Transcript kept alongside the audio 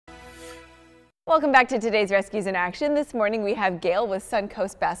Welcome back to today's Rescues in Action. This morning we have Gail with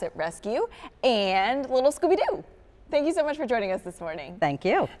Suncoast Basset Rescue and little Scooby Doo. Thank you so much for joining us this morning. Thank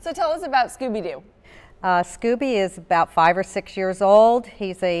you. So tell us about Scooby Doo. Scooby is about 5 or 6 years old.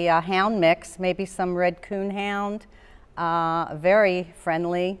 He's a hound mix, maybe some red coon hound. Very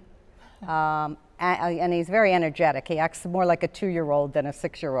friendly, and he's very energetic. He acts more like a 2-year-old than a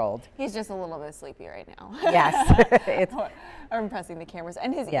 6-year-old. He's just a little bit sleepy right now. Yes. I'm pressing the cameras.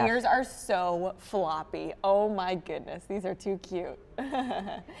 And his Yes. ears are so floppy. Oh my goodness, these are too cute.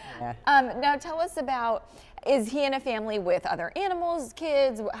 Yeah. Now tell us about, is he in a family with other animals,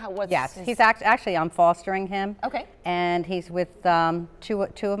 kids? Yes, he's actually, I'm fostering him. Okay. And he's with two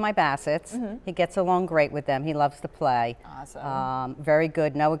of my Bassets. He gets along great with them. He loves to play. Awesome. Very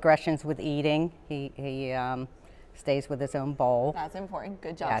good, no aggressions with eating. He stays with his own bowl. That's important.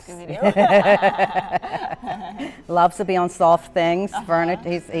 Good job, Yes. Scooby Doo. Loves to be on soft things. Furniture.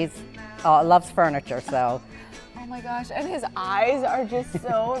 He's loves furniture. So. Oh my gosh! And his eyes are just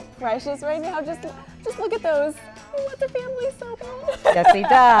so precious right now. Just look at those. He wants a family so bad. Yes, he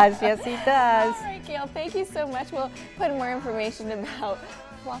does. Yes, he does. All right, Gail. Thank you so much. We'll put more information about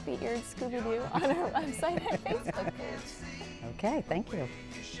floppy-eared Scooby Doo on our website and Facebook page. Okay. Thank you.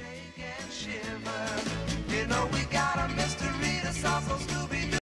 You know we got a mystery to solve, so Scooby Doo.